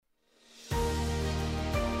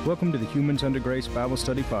Welcome to the Humans Under Grace Bible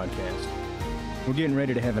Study Podcast. We're getting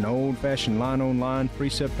ready to have an old-fashioned line-on-line,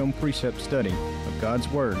 precept-on-precept study of God's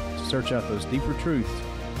Word to search out those deeper truths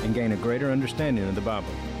and gain a greater understanding of the Bible.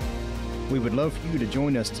 We would love for you to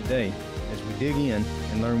join us today as we dig in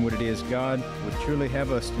and learn what it is God would truly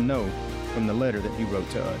have us to know from the letter that He wrote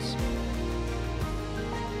to us.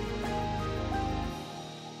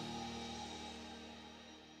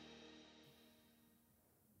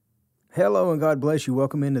 Hello and God bless you.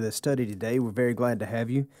 Welcome into the study today. We're very glad to have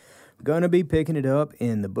you. We're going to be picking it up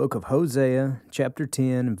in the book of Hosea, chapter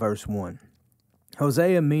 10, verse 1.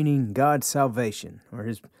 Hosea meaning God's salvation, or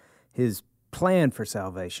his plan for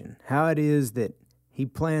salvation. How it is that He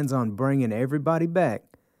plans on bringing everybody back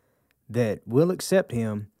that will accept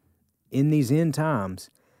Him in these end times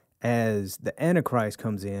as the Antichrist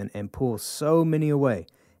comes in and pulls so many away.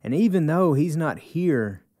 And even though He's not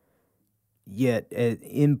here yet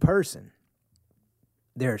in person,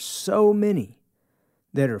 there are so many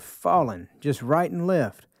that are falling just right and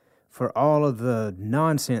left for all of the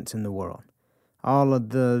nonsense in the world, all of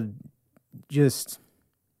the just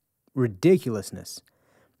ridiculousness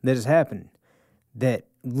that has happened that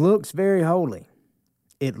looks very holy.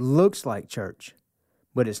 It looks like church,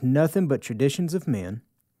 but it's nothing but traditions of men,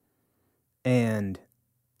 and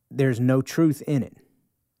there's no truth in it.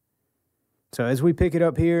 So as we pick it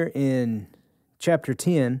up here in chapter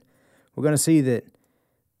 10, we're going to see that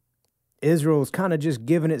Israel's kind of just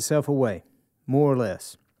giving itself away, more or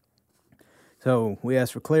less. So we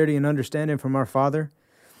ask for clarity and understanding from our Father.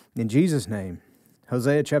 In Jesus' name,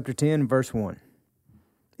 Hosea chapter 10, verse 1.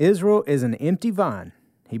 Israel is an empty vine.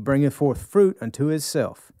 He bringeth forth fruit unto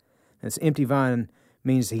himself. This empty vine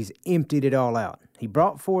means he's emptied it all out. He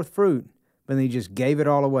brought forth fruit, but then he just gave it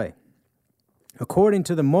all away. According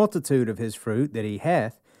to the multitude of his fruit that he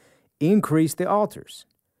hath, increase the altars.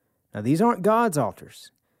 Now, these aren't God's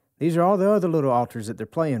altars. These are all the other little altars that they're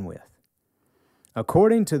playing with.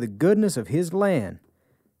 According to the goodness of his land,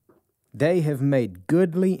 they have made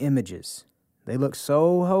goodly images. They look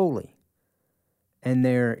so holy, and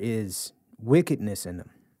there is wickedness in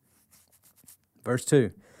them. Verse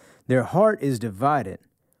 2, their heart is divided.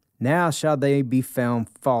 Now shall they be found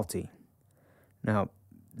faulty. Now,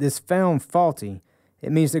 this found faulty,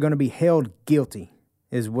 it means they're going to be held guilty.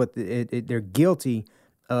 Is what they're guilty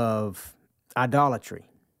of idolatry.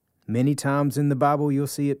 Many times in the Bible, you'll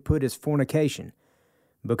see it put as fornication,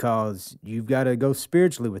 because you've got to go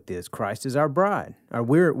spiritually with this. Christ is our bride, or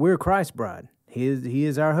we're Christ's bride. He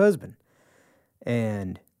is our husband,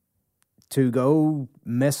 and to go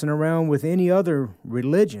messing around with any other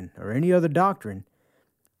religion or any other doctrine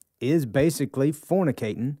is basically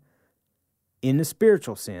fornicating in the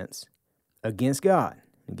spiritual sense against God,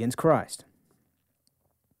 against Christ.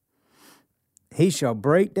 He shall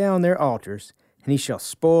break down their altars, and he shall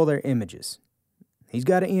spoil their images. He's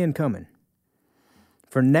got an end coming.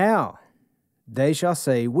 For now they shall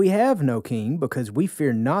say, we have no king, because we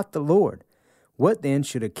fear not the Lord. What then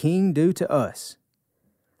should a king do to us?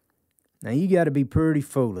 Now you got to be pretty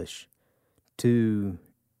foolish to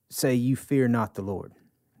say you fear not the Lord.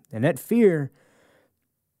 And that fear,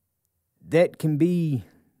 that can be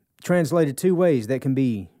translated two ways. That can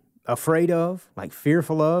be afraid of, like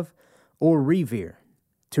fearful of, or revere,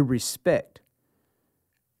 to respect.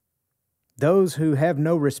 Those who have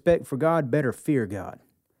no respect for God better fear God.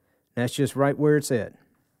 That's just right where it's at.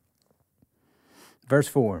 Verse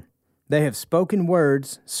 4, they have spoken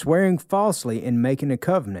words, swearing falsely and making a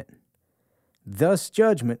covenant. Thus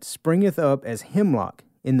judgment springeth up as hemlock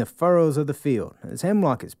in the furrows of the field. As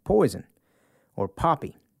hemlock is poison or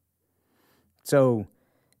poppy. So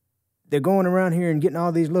they're going around here and getting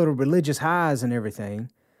all these little religious highs and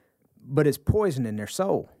everything, but it's poison in their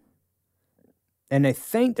soul. And they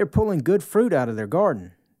think they're pulling good fruit out of their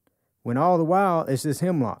garden, when all the while it's this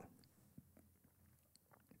hemlock,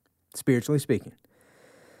 spiritually speaking.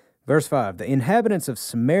 Verse 5, the inhabitants of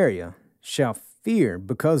Samaria shall fear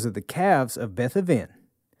because of the calves of Beth-aven.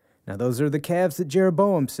 Now those are the calves that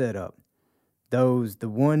Jeroboam set up.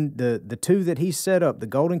 The two that he set up, the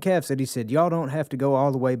golden calves that he said, y'all don't have to go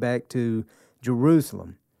all the way back to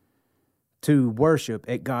Jerusalem to worship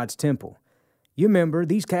at God's temple. You remember,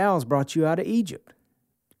 these cows brought you out of Egypt.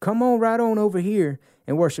 Come on right on over here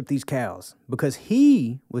and worship these cows. Because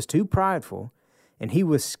he was too prideful, and he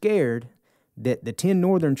was scared that the 10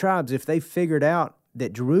 northern tribes, if they figured out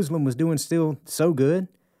that Jerusalem was doing still so good,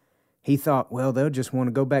 he thought, well, they'll just want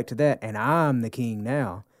to go back to that, and I'm the king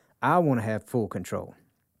now. I want to have full control.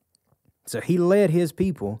 So he led his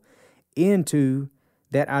people into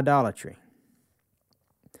that idolatry.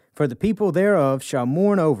 For the people thereof shall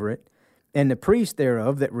mourn over it, and the priests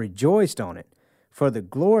thereof that rejoiced on it. for the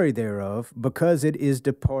glory thereof, because it is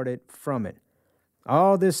departed from it.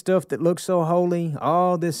 All this stuff that looks so holy,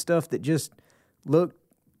 all this stuff that just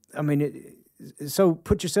so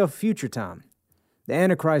put yourself future time. The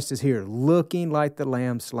Antichrist is here looking like the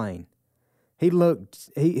lamb slain. He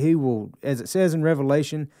will, as it says in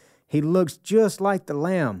Revelation, he looks just like the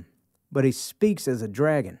lamb, but he speaks as a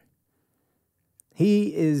dragon.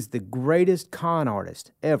 He is the greatest con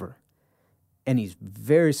artist ever, and he's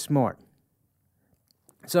very smart.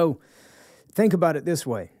 So think about it this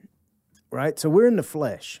way, right? So we're in the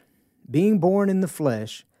flesh. Being born in the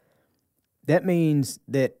flesh, that means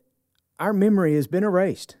that our memory has been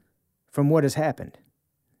erased from what has happened.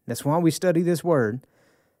 That's why we study this word,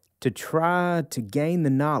 to try to gain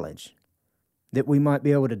the knowledge that we might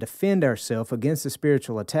be able to defend ourselves against the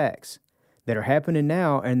spiritual attacks that are happening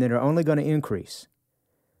now and that are only going to increase.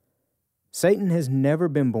 Satan has never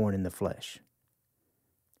been born in the flesh.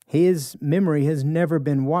 His memory has never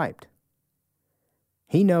been wiped.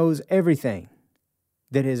 He knows everything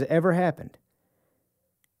that has ever happened.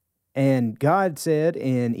 And God said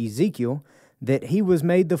in Ezekiel that he was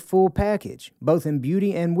made the full package, both in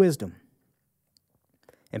beauty and wisdom.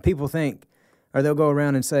 And people think, or they'll go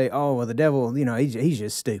around and say, oh, well, the devil, he's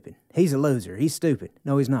just stupid. He's a loser. He's stupid.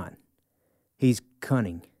 No, he's not. He's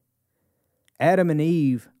cunning. Adam and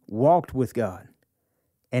Eve walked with God,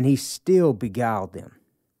 and he still beguiled them.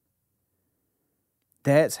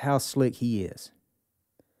 That's how slick he is.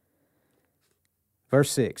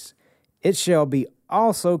 Verse 6, it shall be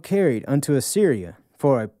also carried unto Assyria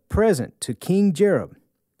for a present to King Jerob.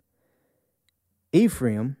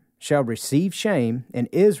 Ephraim shall receive shame, and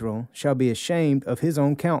Israel shall be ashamed of his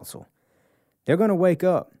own counsel. They're going to wake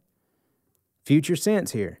up. Future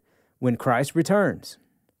tense here, when Christ returns.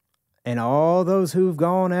 And all those who've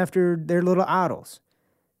gone after their little idols,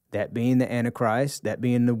 that being the Antichrist, that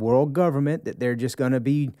being the world government, that they're just going to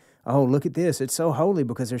be, oh, look at this, it's so holy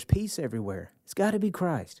because there's peace everywhere. It's got to be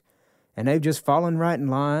Christ. And they've just fallen right in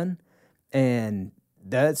line, and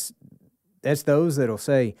that's those that'll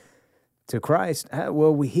say to Christ,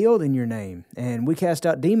 well, we healed in your name, and we cast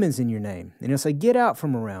out demons in your name. And he'll say, get out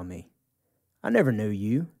from around me. I never knew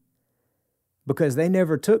you. Because they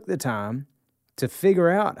never took the time to figure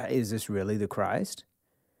out, is this really the Christ?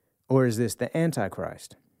 Or is this the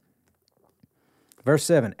Antichrist? Verse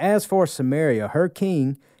 7, as for Samaria, her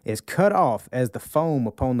king is cut off as the foam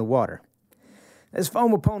upon the water. As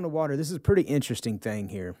foam upon the water, this is a pretty interesting thing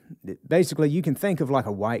here. Basically, you can think of like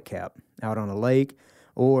a whitecap out on a lake,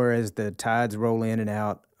 or as the tides roll in and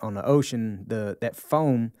out on the ocean, that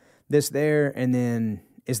foam that's there, and then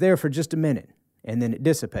it's there for just a minute, and then it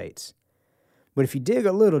dissipates. But if you dig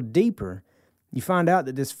a little deeper, you find out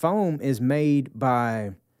that this foam is made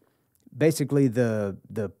by basically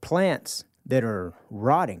the plants that are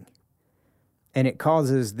rotting, and it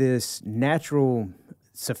causes this natural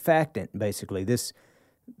surfactant, basically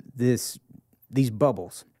these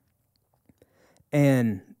bubbles,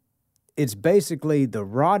 and it's basically the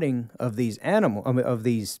rotting of these of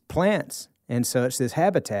these plants and such. This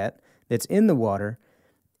habitat that's in the water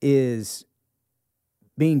is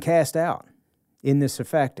being cast out in this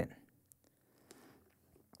surfactant.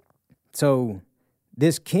 So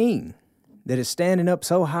this king that is standing up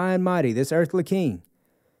so high and mighty, this earthly king,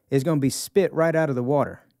 is going to be spit right out of the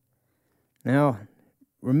water. Now,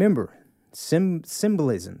 remember,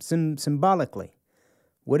 symbolically,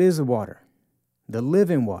 what is the water? The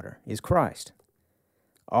living water is Christ.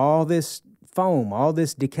 All this foam, all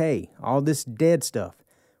this decay, all this dead stuff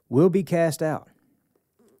will be cast out.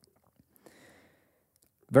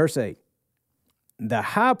 Verse 8, the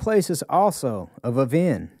high places also of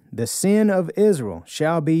Aven, the sin of Israel,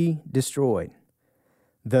 shall be destroyed.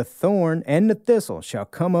 The thorn and the thistle shall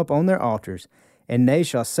come up on their altars, and they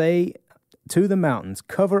shall say to the mountains,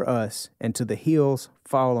 cover us, and to the hills,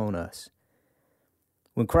 fall on us.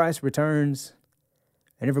 When Christ returns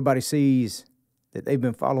and everybody sees that they've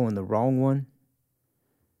been following the wrong one,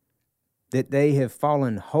 that they have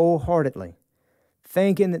fallen wholeheartedly,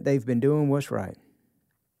 thinking that they've been doing what's right,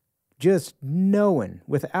 just knowing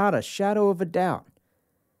without a shadow of a doubt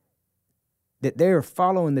that they're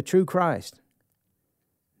following the true Christ.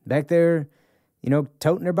 Back there,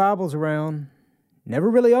 toting their Bibles around, never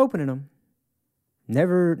really opening them,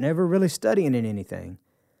 never really studying in anything,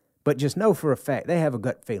 but just know for a fact, they have a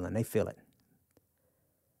gut feeling, they feel it.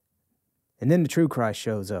 And then the true Christ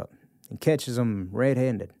shows up and catches them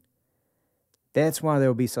red-handed. That's why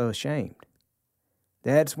they'll be so ashamed.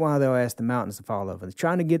 That's why they'll ask the mountains to fall over. They're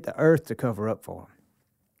trying to get the earth to cover up for them.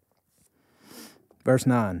 Verse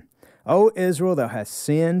 9, O Israel, thou hast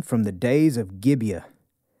sinned from the days of Gibeah.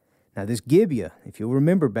 Now this Gibeah, if you'll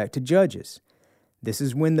remember back to Judges, This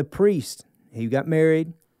is when the priest, he got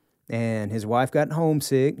married, and his wife got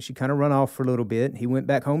homesick. She kind of run off for a little bit. He went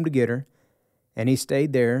back home to get her, and he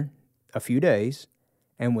stayed there a few days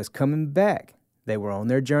and was coming back. They were on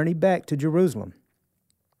their journey back to Jerusalem.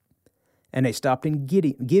 And they stopped in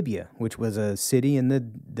Gibeah, which was a city in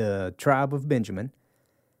the tribe of Benjamin.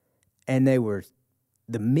 And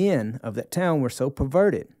the men of that town were so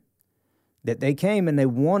perverted that they came and they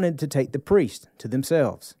wanted to take the priest to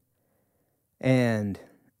themselves. And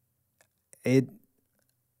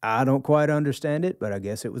I don't quite understand it, but I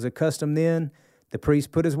guess it was a custom then. The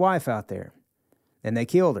priest put his wife out there, and they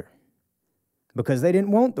killed her because they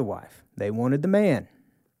didn't want the wife. They wanted the man.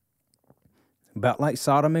 About like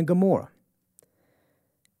Sodom and Gomorrah.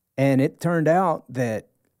 And it turned out that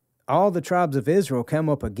all the tribes of Israel came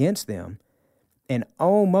up against them and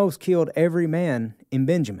almost killed every man in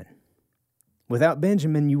Benjamin. Without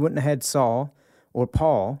Benjamin, you wouldn't have had Saul or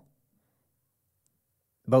Paul,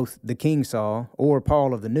 both the King Saul or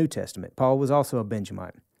Paul of the New Testament. Paul was also a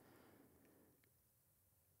Benjamite.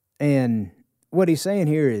 And what he's saying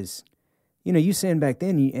here is, you sinned back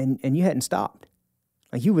then and you hadn't stopped.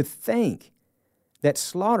 Like, you would think that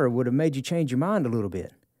slaughter would have made you change your mind a little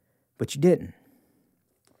bit, but you didn't.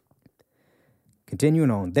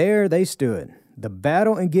 Continuing on, there they stood. The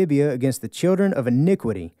battle in Gibeah against the children of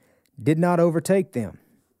iniquity did not overtake them.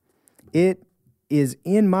 It is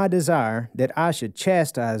in my desire that I should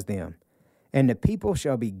chastise them, and the people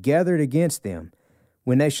shall be gathered against them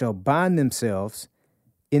when they shall bind themselves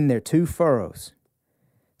in their two furrows.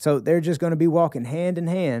 So they're just going to be walking hand in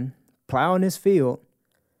hand, plowing this field.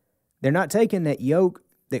 They're not taking that yoke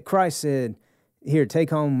that Christ said, here,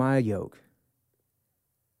 take on my yoke,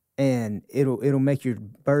 and it'll make your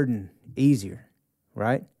burden easier,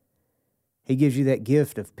 right? He gives you that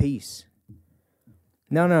gift of peace.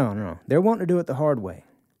 No. They're wanting to do it the hard way.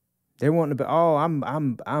 They're wanting to be,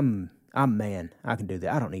 I'm man. I can do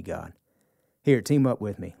that. I don't need God. Here, team up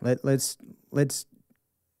with me. Let's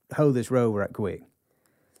hoe this row right quick.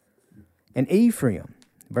 And Ephraim,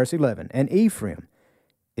 verse 11, and Ephraim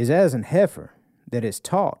is as an heifer that is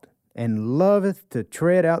taught and loveth to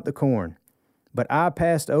tread out the corn. But I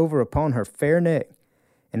passed over upon her fair neck,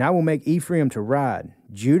 and I will make Ephraim to ride.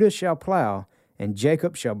 Judah shall plow, and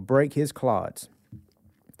Jacob shall break his clods.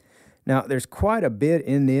 Now, there's quite a bit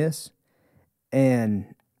in this,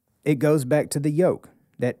 and it goes back to the yoke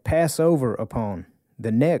that pass over upon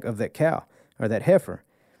the neck of that cow, or that heifer,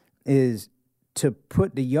 is to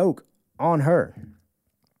put the yoke on her.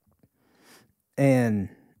 And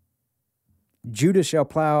Judah shall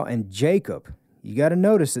plow, and Jacob, you got to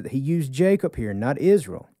notice that he used Jacob here, not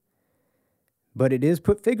Israel. But it is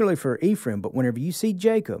put figuratively for Ephraim, but whenever you see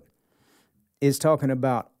Jacob, it's talking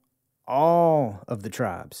about all of the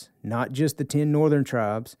tribes, not just the 10 northern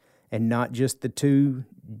tribes, and not just the 2,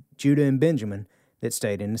 Judah and Benjamin, that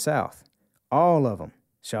stayed in the south. All of them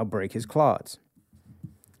shall break his clods.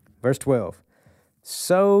 Verse 12,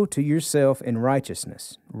 sow to yourself in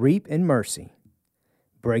righteousness, reap in mercy.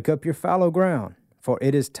 Break up your fallow ground, for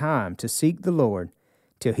it is time to seek the Lord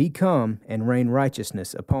till he come and rain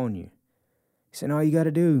righteousness upon you. He said, all you got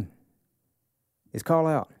to do is call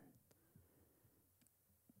out.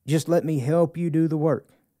 Just let me help you do the work.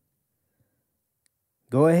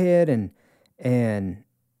 Go ahead and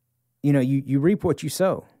you reap what you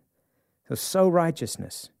sow. So sow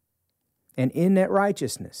righteousness. And in that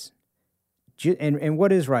righteousness, and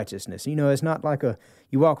what is righteousness? It's not like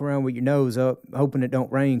you walk around with your nose up, hoping it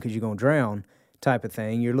don't rain because you're going to drown type of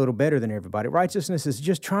thing. You're a little better than everybody. Righteousness is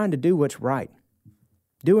just trying to do what's right.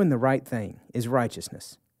 Doing the right thing is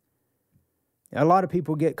righteousness. A lot of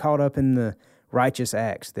people get caught up in the righteous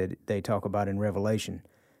acts that they talk about in Revelation.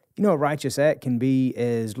 A righteous act can be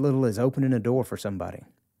as little as opening a door for somebody.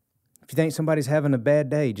 If you think somebody's having a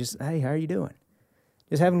bad day, just, hey, how are you doing?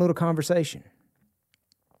 Just having a little conversation.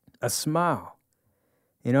 A smile.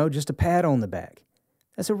 Just a pat on the back.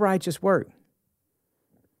 That's a righteous work.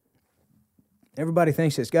 Everybody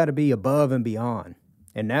thinks it's got to be above and beyond.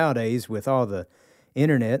 And nowadays, with all the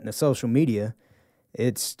internet and the social media,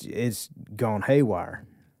 it's gone haywire.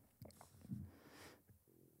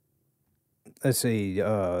 Let's see.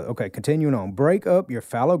 Okay, continuing on. Break up your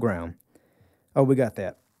fallow ground. Oh, we got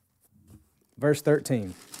that. Verse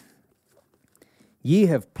 13. Ye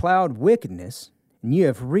have plowed wickedness, and ye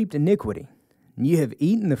have reaped iniquity, and ye have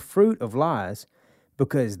eaten the fruit of lies,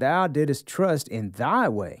 because thou didst trust in thy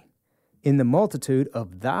way, in the multitude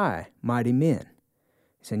of thy mighty men.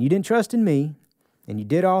 He said, you didn't trust in me, and you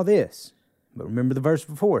did all this. But remember the verse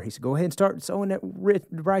before. He said, go ahead and start sowing that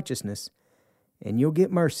righteousness, and you'll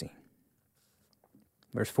get mercy.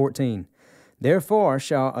 Verse 14, therefore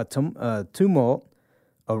shall a tumult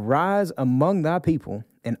Arise among thy people,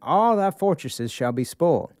 and all thy fortresses shall be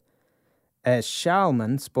spoiled, as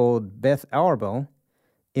Shalman spoiled Beth Arbel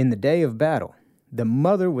in the day of battle. The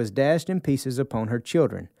mother was dashed in pieces upon her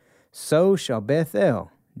children. So shall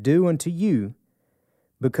Bethel do unto you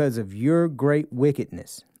because of your great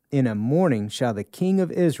wickedness. In a morning shall the king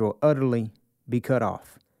of Israel utterly be cut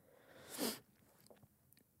off.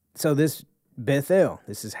 So this Bethel,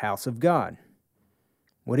 this is house of God.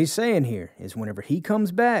 What he's saying here is whenever he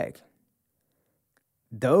comes back,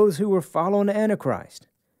 those who were following the Antichrist,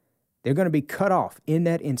 they're going to be cut off in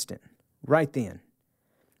that instant, right then.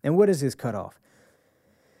 And what is this cut off?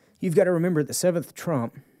 You've got to remember at the seventh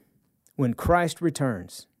trump, when Christ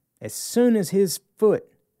returns, as soon as his foot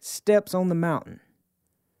steps on the mountain,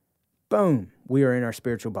 boom, we are in our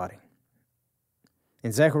spiritual body.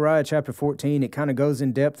 In Zechariah chapter 14, it kind of goes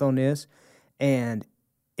in depth on this, and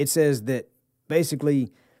it says that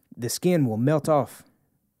basically the skin will melt off,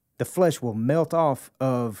 the flesh will melt off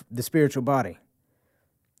of the spiritual body,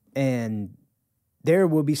 and there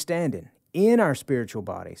will be standing in our spiritual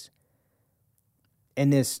bodies.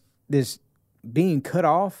 And this being cut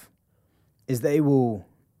off is they will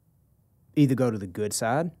either go to the good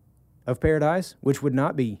side of paradise, which would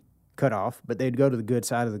not be cut off, but they'd go to the good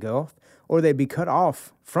side of the gulf, or they'd be cut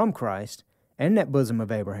off from Christ and that bosom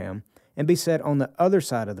of Abraham and be set on the other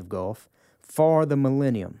side of the gulf for the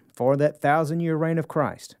millennium, for that 1,000-year reign of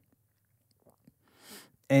Christ.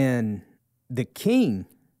 And the king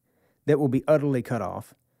that will be utterly cut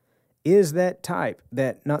off is that type,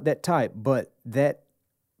 not that type, but that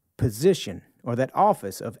position or that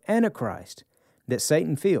office of Antichrist that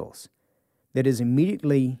Satan fills, that is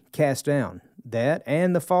immediately cast down. That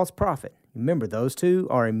and the false prophet. Remember, those two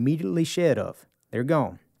are immediately shed of. They're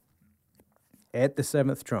gone at the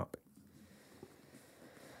seventh trump.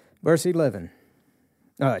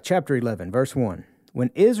 Chapter 11, verse 1.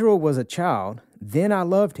 When Israel was a child, then I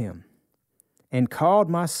loved him and called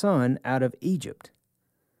my son out of Egypt.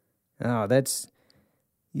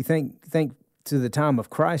 You think to the time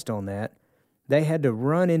of Christ on that, they had to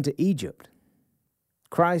run into Egypt.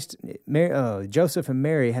 Joseph and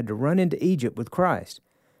Mary had to run into Egypt with Christ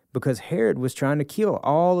because Herod was trying to kill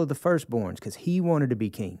all of the firstborns because he wanted to be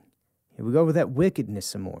king. Here we go with that wickedness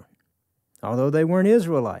some more. Although they weren't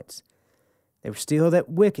Israelites, they were still that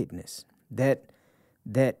wickedness, that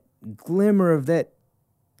glimmer of that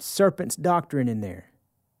serpent's doctrine in there,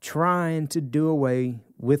 trying to do away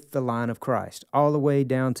with the line of Christ, all the way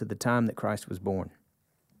down to the time that Christ was born.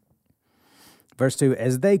 Verse 2,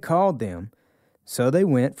 as they called them, so they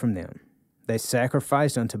went from them. They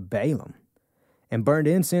sacrificed unto Balaam and burned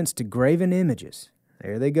incense to graven images.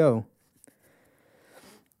 There they go.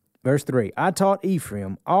 Verse 3, I taught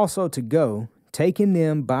Ephraim also to go, taking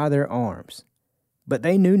them by their arms, but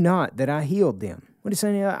they knew not that I healed them. What is he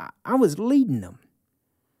saying? I was leading them.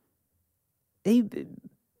 He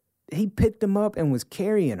picked them up and was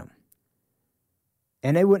carrying them.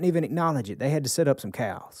 And they wouldn't even acknowledge it. They had to set up some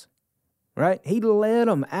cows, right? He led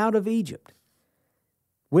them out of Egypt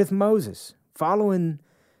with Moses, following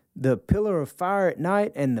the pillar of fire at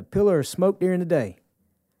night and the pillar of smoke during the day.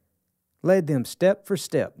 Led them step for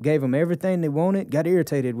step, gave them everything they wanted, got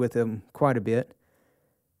irritated with them quite a bit.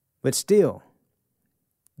 But still,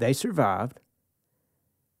 they survived,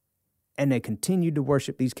 and they continued to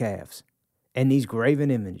worship these calves and these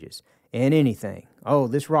graven images and anything. Oh,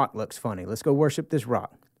 this rock looks funny. Let's go worship this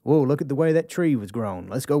rock. Whoa, look at the way that tree was grown.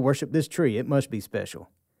 Let's go worship this tree. It must be special.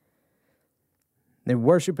 They're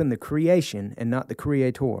worshiping the creation and not the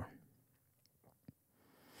creator.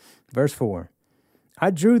 Verse 4,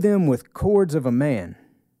 I drew them with cords of a man,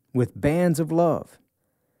 with bands of love,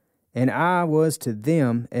 and I was to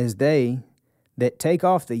them as they that take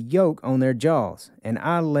off the yoke on their jaws, and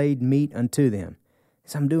I laid meat unto them.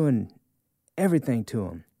 So I'm doing everything to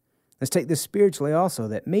them. Let's take this spiritually also,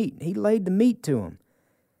 that meat. He laid the meat to them.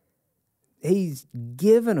 He's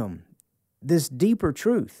given them this deeper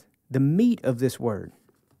truth, the meat of this word.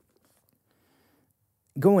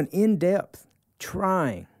 Going in depth,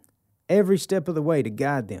 trying every step of the way to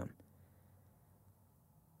guide them.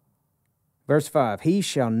 Verse 5, he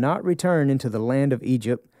shall not return into the land of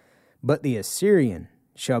Egypt, but the Assyrian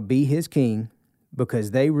shall be his king,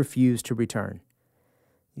 because they refuse to return.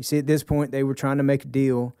 You see, at this point, they were trying to make a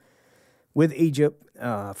deal with Egypt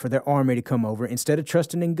for their army to come over. Instead of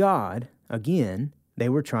trusting in God, again, they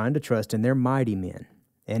were trying to trust in their mighty men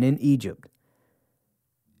and in Egypt.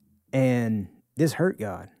 And this hurt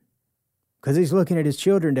God, because he's looking at his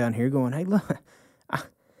children down here going, hey, look,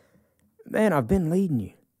 man, I've been leading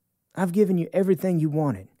you. I've given you everything you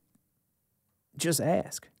wanted. Just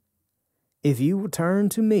ask. If you will turn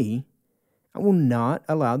to me, I will not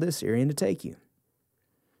allow the Assyrian to take you.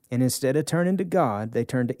 And instead of turning to God, they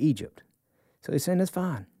turned to Egypt. So he's saying, that's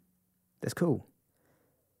fine. That's cool.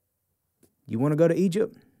 You want to go to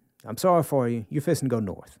Egypt? I'm sorry for you. You're fixing to go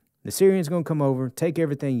north. The Syrians going to come over, take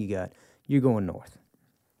everything you got. You're going north.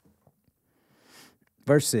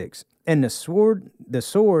 Verse 6, and the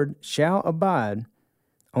sword shall abide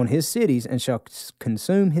on his cities and shall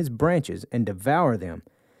consume his branches and devour them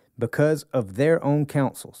because of their own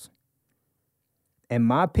counsels. And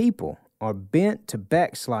my people are bent to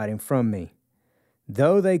backsliding from me.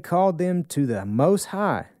 Though they called them to the Most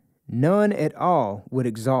High, none at all would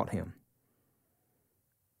exalt him.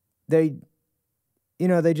 They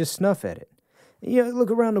just snuff at it. Look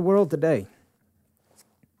around the world today.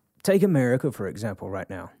 Take America, for example, right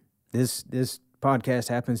now. This podcast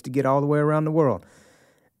happens to get all the way around the world.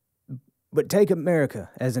 But take America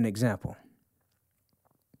as an example.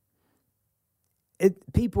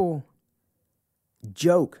 People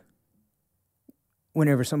joke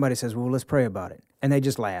whenever somebody says, well, let's pray about it. And they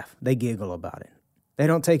just laugh. They giggle about it. They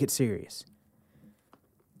don't take it serious.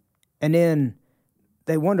 And then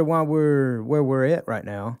they wonder why we're where we're at right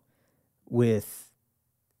now with,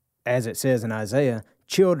 as it says in Isaiah,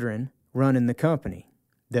 children running the country.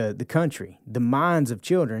 The minds of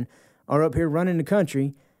children are up here running the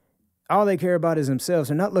country. All they care about is themselves.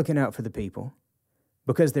 They're not looking out for the people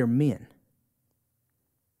because they're men.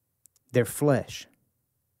 They're flesh.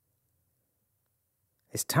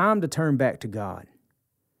 It's time to turn back to God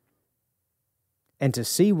and to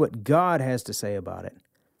see what God has to say about it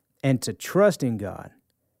and to trust in God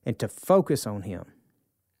and to focus on Him.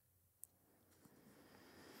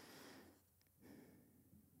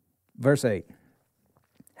 Verse 8,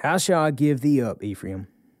 how shall I give thee up, Ephraim?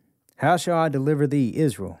 How shall I deliver thee,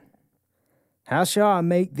 Israel? How shall I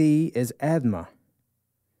make thee as Admah?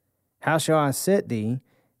 How shall I set thee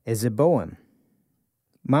as Zeboim?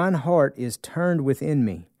 Mine heart is turned within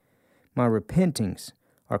me. My repentings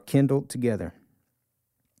are kindled together.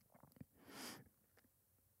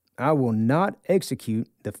 I will not execute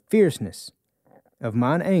the fierceness of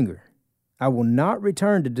mine anger. I will not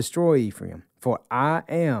return to destroy Ephraim, for I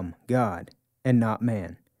am God and not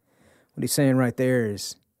man. What he's saying right there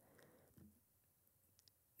is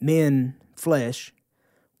men, flesh,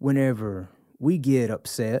 whenever we get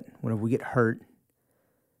upset, whenever we get hurt,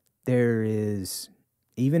 there is,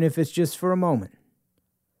 even if it's just for a moment,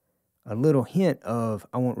 a little hint of,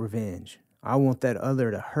 I want revenge. I want that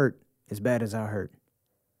other to hurt as bad as I hurt.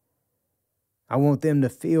 I want them to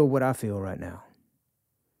feel what I feel right now.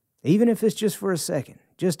 Even if it's just for a second,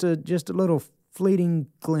 just a little fleeting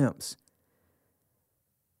glimpse.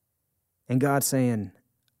 And God's saying,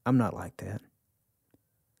 I'm not like that.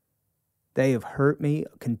 They have hurt me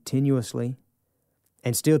continuously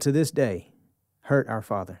and still to this day hurt our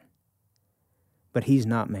Father. But He's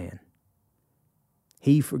not man.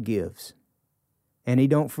 He forgives. And He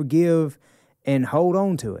don't forgive and hold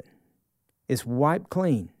on to it. It's wiped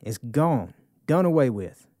clean. It's gone. Done away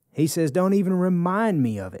with. He says, don't even remind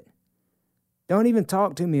me of it. Don't even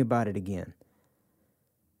talk to me about it again.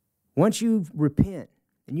 Once you repent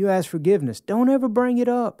and you ask forgiveness, don't ever bring it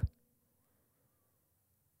up.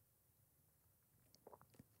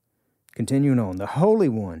 Continuing on, the Holy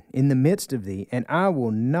One in the midst of thee, and I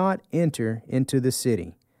will not enter into the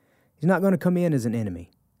city. He's not going to come in as an enemy.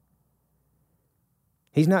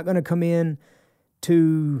 He's not going to come in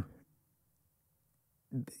to,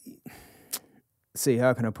 see,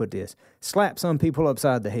 how can I put this? Slap some people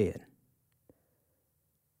upside the head.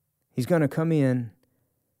 He's going to come in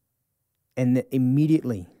and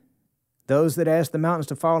immediately those that ask the mountains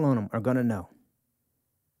to fall on them are going to know,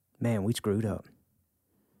 man, we screwed up.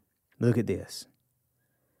 Look at this.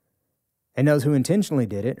 And those who intentionally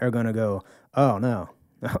did it are going to go, oh, no.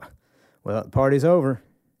 Well, the party's over.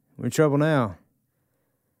 We're in trouble now.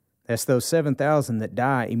 That's those 7,000 that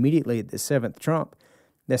die immediately at the seventh trump.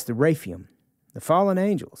 That's the Raphaim, the fallen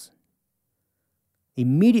angels.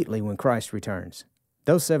 Immediately when Christ returns,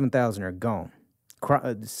 those 7,000 are gone.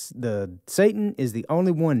 Satan is the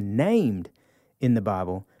only one named in the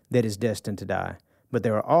Bible that is destined to die. But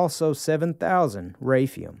there are also 7,000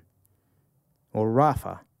 Raphaim, or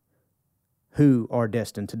Rapha, who are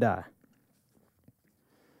destined to die.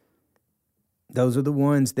 Those are the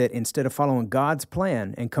ones that instead of following God's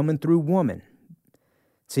plan and coming through woman,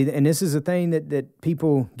 see, and this is a thing that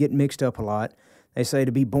people get mixed up a lot. They say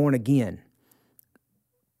to be born again.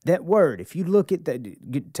 That word, if you look at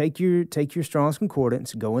that, take your Strong's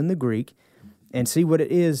Concordance, go in the Greek, and see what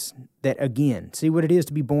it is that again. See what it is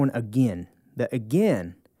to be born again. The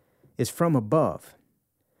again is from above.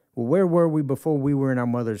 Well, where were we before we were in our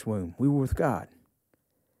mother's womb? We were with God.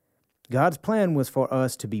 God's plan was for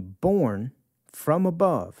us to be born from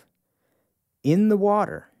above in the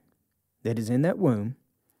water that is in that womb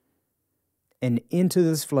and into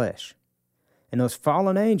this flesh. And those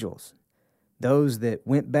fallen angels, those that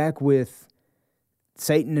went back with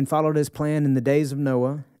Satan and followed his plan in the days of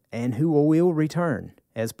Noah, and who will return,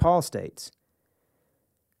 as Paul states.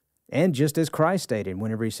 And just as Christ stated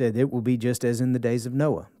whenever he said it will be just as in the days of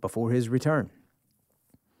Noah before his return.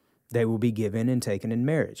 They will be given and taken in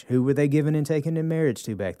marriage. Who were they given and taken in marriage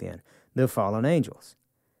to back then? The fallen angels.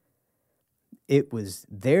 It was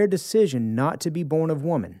their decision not to be born of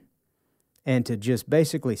woman and to just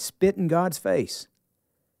basically spit in God's face.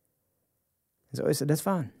 And so he said, that's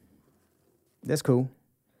fine. That's cool.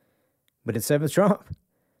 But at seventh trump,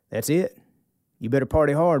 that's it. You better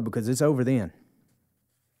party hard because it's over then.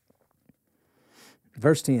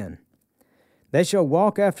 Verse 10, they shall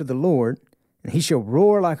walk after the Lord, and he shall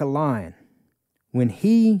roar like a lion. When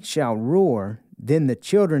he shall roar, then the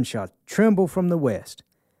children shall tremble from the west.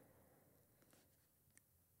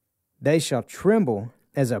 They shall tremble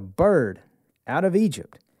as a bird out of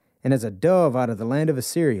Egypt, and as a dove out of the land of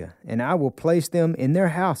Assyria, and I will place them in their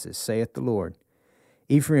houses, saith the Lord.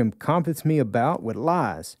 Ephraim compasseth me about with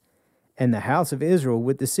lies, and the house of Israel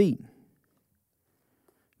with deceit.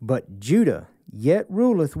 But Judah yet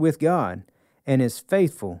ruleth with God, and is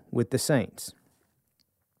faithful with the saints.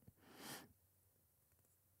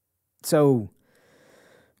 So,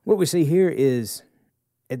 what we see here is,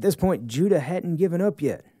 at this point, Judah hadn't given up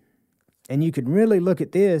yet. And you could really look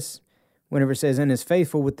at this, whenever it says, and is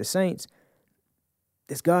faithful with the saints,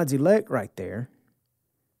 it's God's elect right there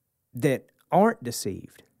that aren't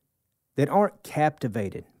deceived, that aren't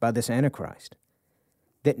captivated by this Antichrist,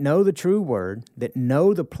 that know the true word, that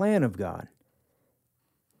know the plan of God,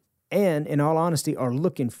 and, in all honesty, are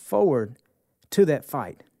looking forward to that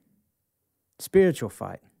fight, spiritual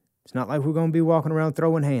fight. It's not like we're going to be walking around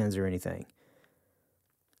throwing hands or anything,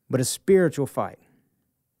 but a spiritual fight.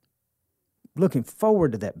 Looking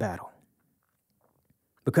forward to that battle.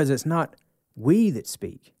 Because it's not we that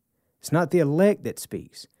speak. It's not the elect that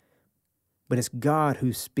speaks, but it's God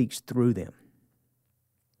who speaks through them.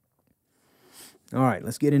 All right,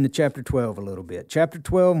 let's get into chapter 12 a little bit. Chapter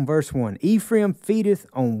 12 and verse 1. Ephraim feedeth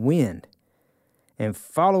on wind, and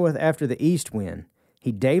followeth after the east wind.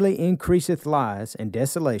 He daily increaseth lies and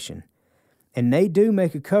desolation. And they do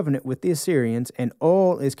make a covenant with the Assyrians, and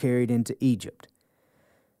oil is carried into Egypt.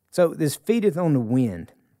 So this feedeth on the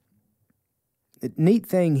wind. The neat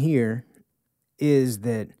thing here is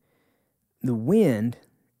that the wind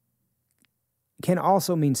can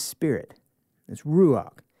also mean spirit. It's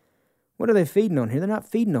ruach. What are they feeding on here? They're not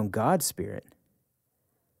feeding on God's spirit.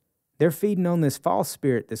 They're feeding on this false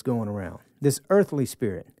spirit that's going around, this earthly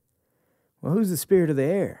spirit. Well, who's the spirit of the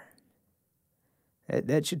air?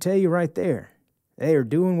 That should tell you right there. They are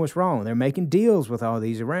doing what's wrong. They're making deals with all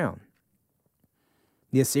these around.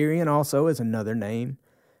 The Assyrian also is another name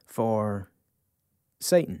for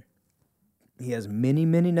Satan. He has many,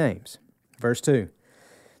 many names. Verse 2.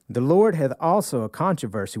 The Lord hath also a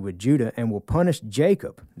controversy with Judah, and will punish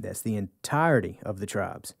Jacob, that's the entirety of the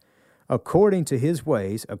tribes. According to his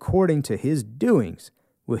ways, according to his doings,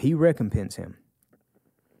 will he recompense him.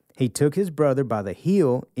 He took his brother by the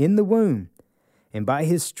heel in the womb, and by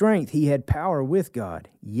his strength he had power with God.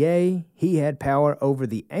 Yea, he had power over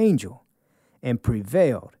the angel, and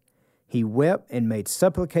prevailed. He wept and made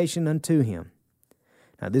supplication unto him.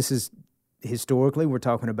 Now this is, historically, we're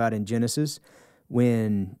talking about in Genesis,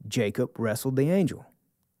 when Jacob wrestled the angel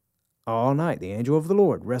all night. The angel of the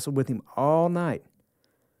Lord wrestled with him all night.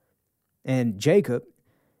 And Jacob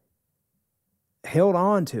held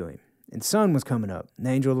on to him. And sun was coming up. And the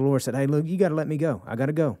angel of the Lord said, hey, look, you got to let me go. I got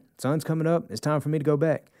to go. Sun's coming up. It's time for me to go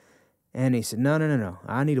back. And he said, no.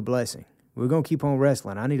 I need a blessing. We're going to keep on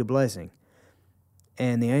wrestling. I need a blessing.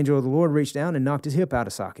 And the angel of the Lord reached down and knocked his hip out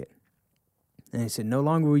of socket. And he said, no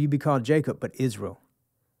longer will you be called Jacob, but Israel.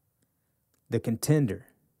 The contender,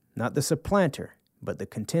 not the supplanter, but the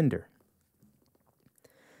contender.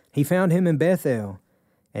 He found him in Bethel,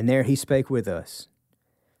 and there he spake with us.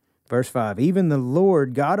 Verse 5, even the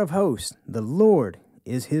Lord God of hosts, the Lord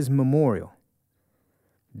is his memorial.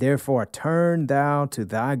 Therefore turn thou to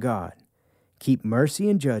thy God, keep mercy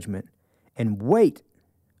and judgment, and wait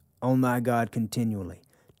on thy God continually.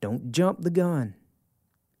 Don't jump the gun.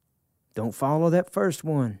 Don't follow that first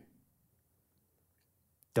one.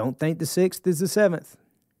 Don't think the 6th is the 7th,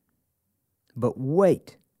 but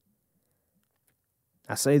wait.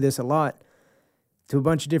 I say this a lot to a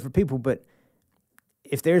bunch of different people, but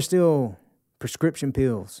if there's still prescription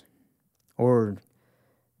pills, or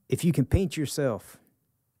if you can paint yourself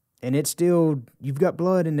and it's still, you've got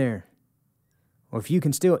blood in there, or if you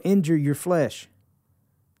can still injure your flesh,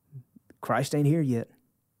 Christ ain't here yet.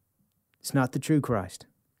 It's not the true Christ.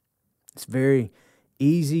 It's a very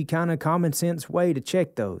easy, kind of common sense way to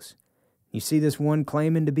check those. You see this one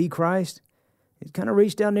claiming to be Christ, it's kind of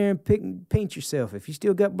reach down there and pinch yourself. If you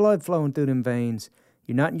still got blood flowing through them veins,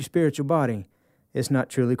 you're not in your spiritual body, it's not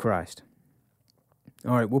truly Christ.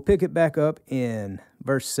 All right, we'll pick it back up in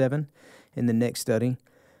verse 7 in the next study.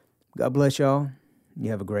 God bless y'all. You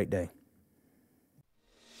have a great day.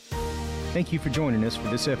 Thank you for joining us for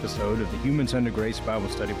this episode of the Humans Under Grace Bible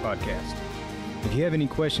Study Podcast. If you have any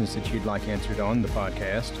questions that you'd like answered on the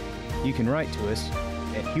podcast, you can write to us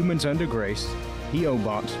at Humans Under Grace, P.O.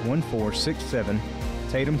 Box 1467,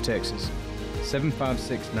 Tatum, Texas,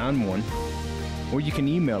 75691, or you can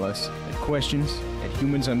email us at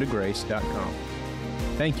questions@humansundergrace.com.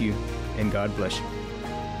 Thank you, and God bless you.